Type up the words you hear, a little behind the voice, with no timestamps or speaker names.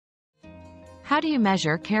How do you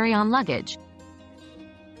measure carry-on luggage?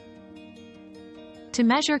 To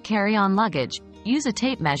measure carry-on luggage, use a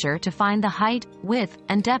tape measure to find the height, width,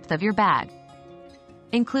 and depth of your bag.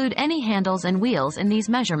 Include any handles and wheels in these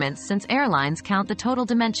measurements since airlines count the total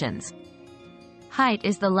dimensions. Height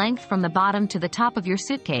is the length from the bottom to the top of your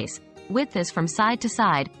suitcase, width is from side to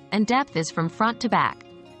side, and depth is from front to back.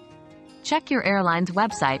 Check your airline's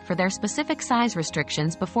website for their specific size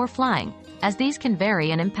restrictions before flying, as these can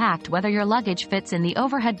vary and impact whether your luggage fits in the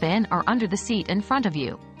overhead bin or under the seat in front of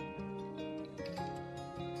you.